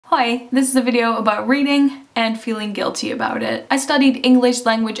Hi, this is a video about reading and feeling guilty about it. I studied English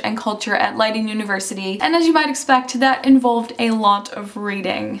language and culture at Leiden University, and as you might expect, that involved a lot of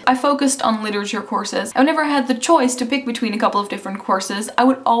reading. I focused on literature courses, and whenever I had the choice to pick between a couple of different courses, I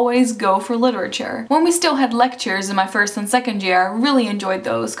would always go for literature. When we still had lectures in my first and second year, I really enjoyed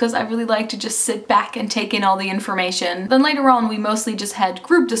those because I really liked to just sit back and take in all the information. Then later on, we mostly just had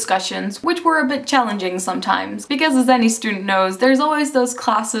group discussions, which were a bit challenging sometimes, because as any student knows, there's always those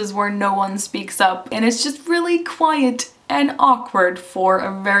classes where no one speaks up, and it's just really quiet and awkward for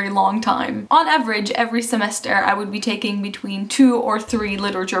a very long time. On average, every semester I would be taking between 2 or 3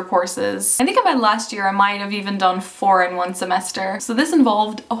 literature courses. I think in my last year I might have even done 4 in one semester. So this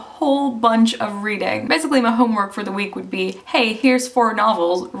involved a whole bunch of reading. Basically my homework for the week would be, hey, here's 4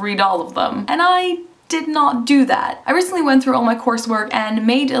 novels, read all of them. And I did not do that. I recently went through all my coursework and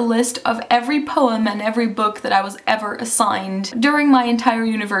made a list of every poem and every book that I was ever assigned during my entire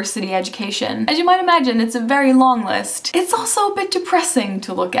university education. As you might imagine, it's a very long list. It's also a bit depressing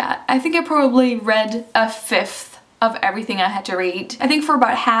to look at. I think I probably read a fifth of everything I had to read. I think for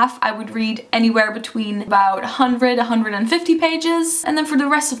about half I would read anywhere between about 100, 150 pages, and then for the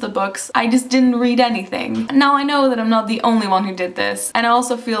rest of the books I just didn't read anything. Now I know that I'm not the only one who did this, and I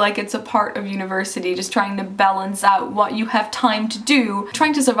also feel like it's a part of university, just trying to balance out what you have time to do,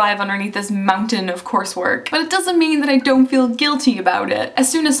 trying to survive underneath this mountain of coursework. But it doesn't mean that I don't feel guilty about it.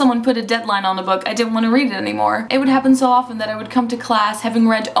 As soon as someone put a deadline on a book, I didn't want to read it anymore. It would happen so often that I would come to class having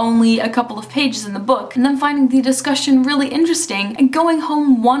read only a couple of pages in the book, and then finding the discussion really interesting and going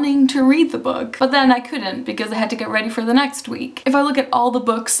home wanting to read the book. But then I couldn't because I had to get ready for the next week. If I look at all the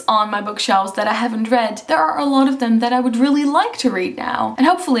books on my bookshelves that I haven't read, there are a lot of them that I would really like to read now. And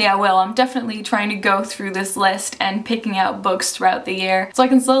hopefully I will. I'm definitely trying to go through this list and picking out books throughout the year so I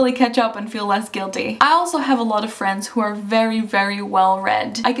can slowly catch up and feel less guilty. I also have a lot of friends who are very, very well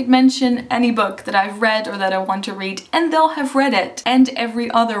read. I could mention any book that I've read or that I want to read and they'll have read it, and every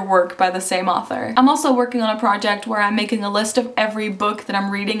other work by the same author. I'm also working on a project where I'm making a list of every book that I'm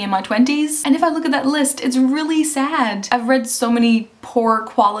reading in my 20s, and if I look at that list, it's really sad. I've read so many poor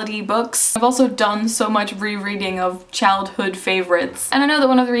quality books. I've also done so much rereading of childhood favorites. And I know that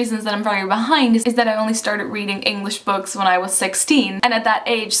one of the reasons that I'm very behind is that I only started reading English books when I was 16, and at that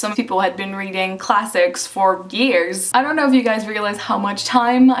age some people had been reading classics for years. I don't know if you guys realize how much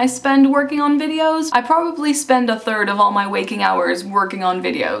time I spend working on videos. I probably spend a third of all my waking hours working on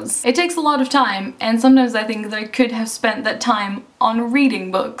videos. It takes a lot of time, and sometimes I think that I could have spent that time on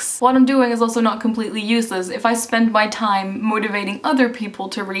reading books. What I'm doing is also not completely useless if I spend my time motivating other people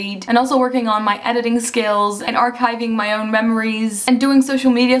to read, and also working on my editing skills and archiving my own memories and doing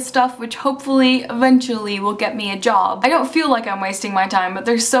social media stuff, which hopefully eventually will get me a job. I don't feel like I'm wasting my time, but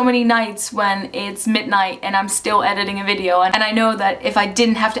there's so many nights when it's midnight and I'm still editing a video, and I know that if I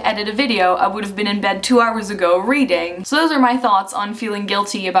didn't have to edit a video, I would have been in bed 2 hours ago reading. So those are my thoughts on feeling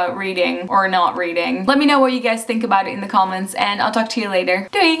guilty about reading or not reading. Let me know what you guys think about it in the comments, and I'll talk to you later.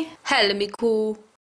 Doei! Helmiku.